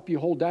mess up your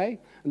whole day,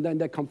 and then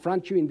they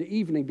confront you in the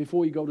evening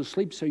before you go to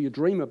sleep, so you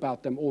dream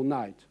about them all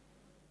night.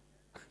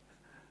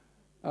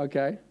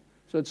 Okay,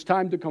 so it's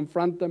time to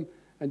confront them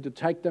and to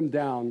take them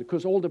down,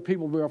 because all the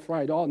people were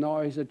afraid. Oh no,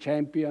 he's a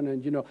champion,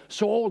 and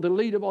Saul, the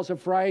leader, was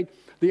afraid.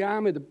 The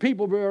army, the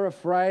people were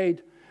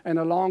afraid, and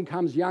along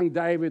comes young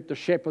David, the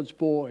shepherd's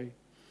boy,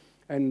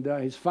 and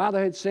his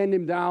father had sent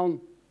him down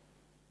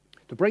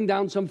to bring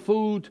down some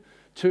food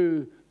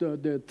to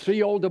the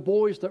 3 older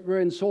boys that were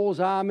in Saul's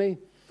army.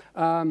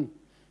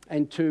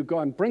 And to go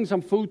and bring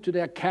some food to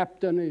their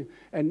captain.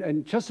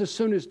 And just as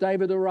soon as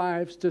David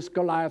arrives, this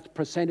Goliath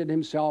presented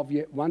himself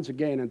yet once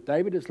again. And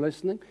David is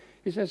listening.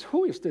 He says,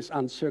 who is this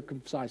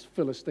uncircumcised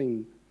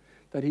Philistine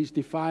that he's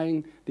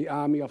defying the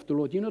army of the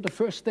Lord? The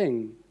first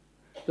thing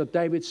that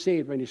David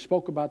said when he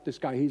spoke about this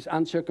guy, he's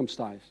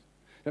uncircumcised.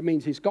 That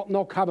means he's got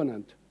no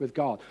covenant with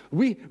God.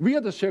 We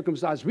are the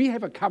circumcised. We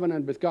have a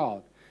covenant with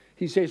God.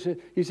 He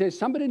says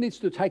somebody needs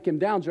to take him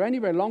down. So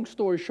anyway, long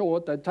story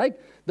short, they take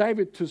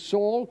David to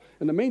Saul.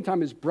 In the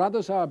meantime, his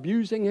brothers are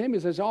abusing him.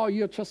 He says, oh,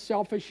 you're just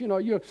selfish.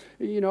 You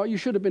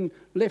should have been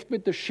left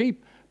with the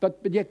sheep. But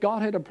yet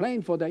God had a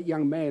plan for that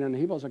young man, and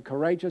he was a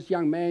courageous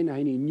young man,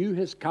 and he knew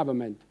his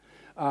covenant.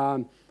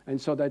 And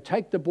so they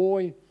take the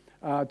boy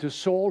to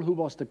Saul, who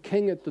was the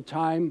king at the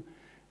time.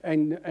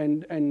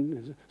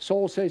 And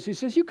Saul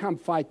says, you can't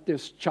fight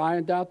this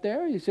giant out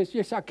there. He says,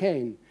 yes, I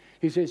can.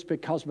 He says,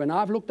 because when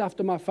I've looked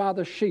after my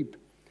father's sheep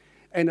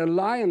and a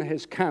lion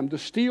has come to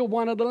steal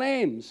one of the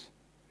lambs,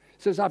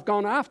 he says, I've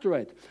gone after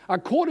it. I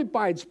caught it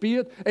by its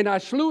beard and I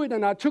slew it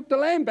and I took the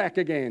lamb back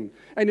again.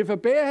 And if a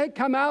bear had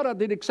come out, I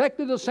did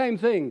exactly the same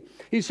thing.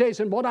 He says,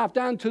 and what I've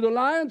done to the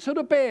lions, to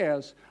the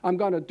bears, I'm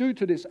going to do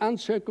to this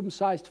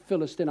uncircumcised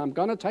Philistine. I'm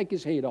going to take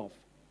his head off.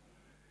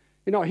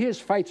 Here's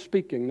faith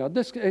speaking. Now,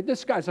 this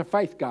guy's a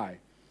faith guy.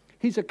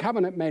 He's a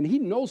covenant man. He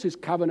knows his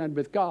covenant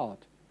with God.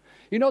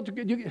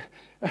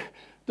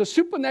 The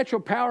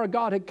supernatural power of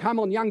God had come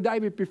on young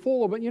David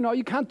before, but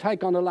you can't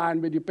take on a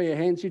lion with your bare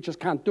hands. You just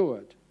can't do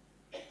it.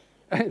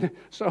 And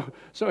so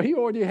he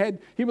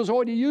was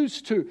already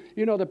used to,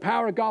 the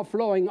power of God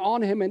flowing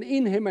on him and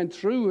in him and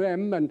through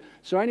him. And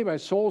so anyway,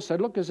 Saul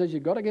said, look, he says,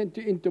 you've got to get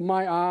into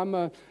my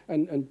armor.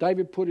 And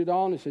David put it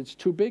on. He said, it's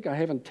too big. I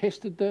haven't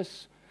tested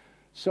this.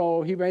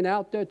 So he went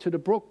out there to the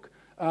brook.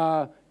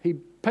 He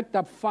picked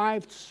up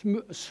 5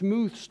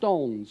 smooth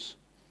stones.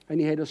 And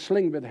he had a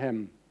sling with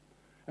him.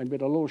 And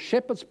with a little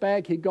shepherd's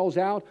bag, he goes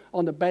out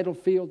on the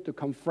battlefield to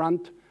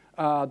confront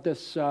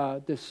this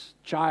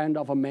giant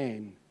of a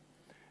man.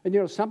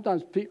 And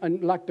sometimes,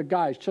 like the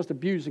guy is just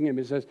abusing him.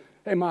 He says,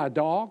 am I a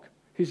dog?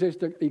 He says,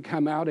 he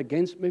come out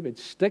against me with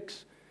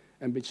sticks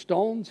and with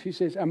stones. He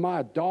says, am I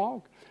a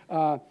dog?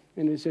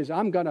 And he says,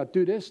 I'm going to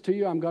do this to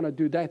you. I'm going to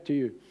do that to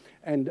you.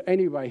 And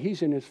anyway,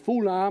 he's in his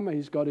full armor.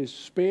 He's got his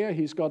spear.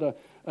 He's got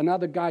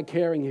another guy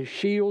carrying his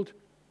shield.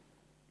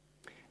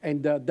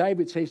 And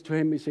David says to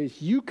him, he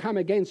says, you come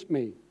against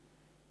me.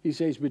 He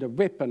says, with a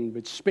weapon,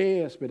 with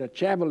spears, with a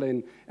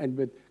javelin, and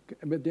with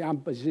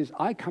the he says,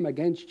 I come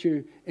against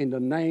you in the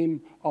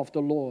name of the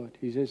Lord.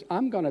 He says,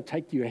 I'm going to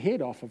take your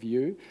head off of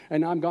you,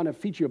 and I'm going to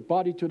feed your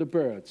body to the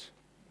birds.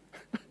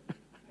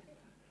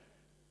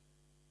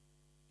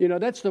 You know,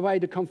 that's the way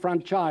to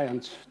confront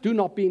giants. Do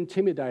not be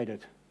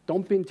intimidated.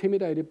 Don't be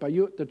intimidated by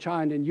the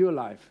giant in your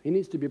life. He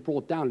needs to be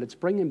brought down. Let's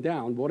bring him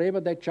down. Whatever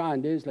that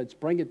giant is, let's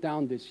bring it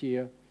down this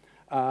year.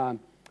 And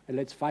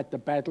let's fight the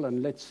battle,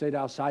 and let's set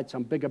our sights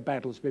on bigger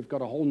battles. We've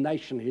got a whole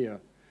nation here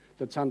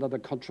that's under the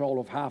control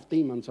of half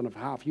demons and of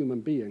half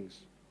human beings.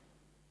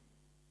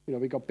 You know,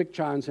 we've got big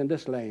giants in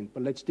this land,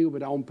 but let's deal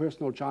with our own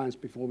personal giants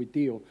before we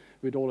deal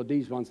with all of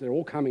these ones. They're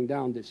all coming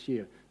down this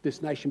year.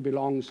 This nation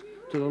belongs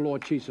to the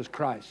Lord Jesus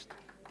Christ.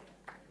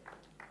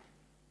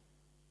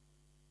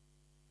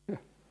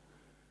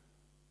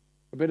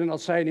 I better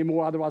not say any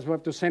more, otherwise we'll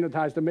have to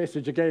sanitize the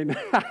message again.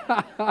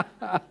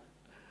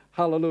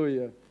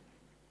 Hallelujah.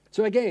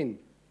 So again,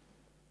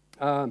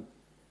 none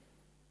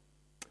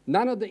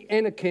of the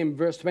Anakim,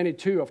 verse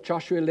 22 of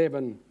Joshua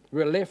 11,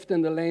 were left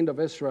in the land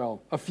of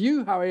Israel. A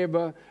few,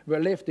 however,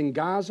 were left in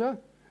Gaza,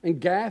 in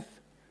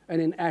Gath,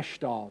 and in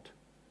Ashdod.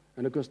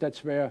 And of course,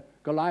 that's where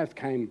Goliath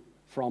came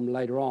from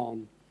later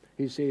on.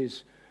 He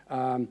says,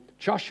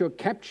 Joshua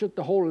captured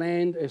the whole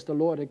land as the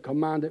Lord had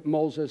commanded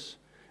Moses,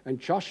 and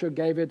Joshua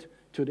gave it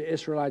to the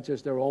Israelites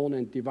as their own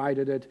and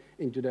divided it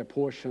into their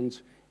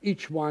portions,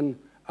 each one,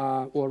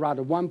 or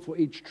rather one for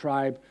each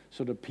tribe,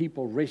 so the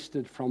people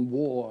rested from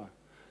war.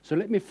 So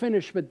let me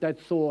finish with that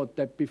thought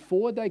that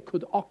before they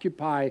could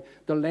occupy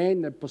the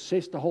land and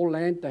possess the whole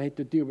land, they had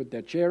to deal with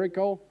their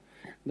Jericho.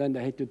 Then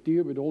they had to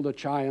deal with all the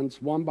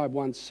giants, one by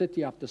one,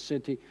 city after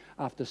city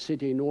after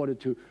city, in order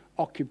to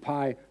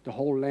occupy the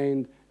whole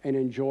land and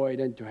enjoy it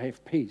and to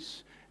have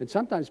peace. And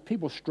sometimes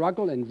people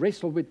struggle and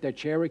wrestle with their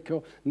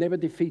Jericho, never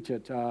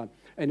defeated.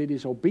 And it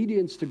is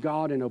obedience to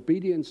God and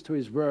obedience to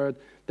His Word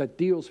that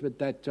deals with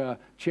that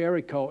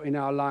Jericho in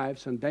our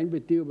lives. And then we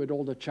deal with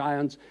all the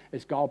giants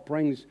as God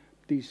brings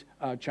these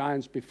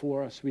giants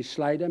before us. We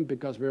slay them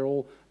because we're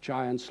all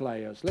giant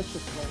slayers. Let's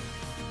just pray.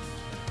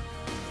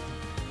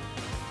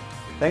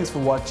 Thanks for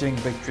watching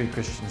Victory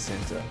Christian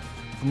Center.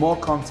 For more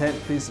content,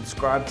 please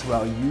subscribe to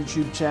our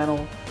YouTube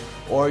channel,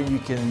 or you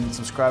can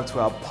subscribe to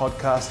our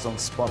podcasts on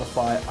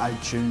Spotify,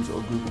 iTunes,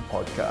 or Google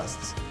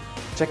Podcasts.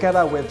 Check out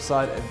our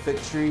website at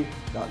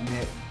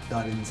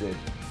victory.net.nz.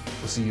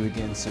 We'll see you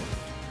again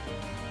soon.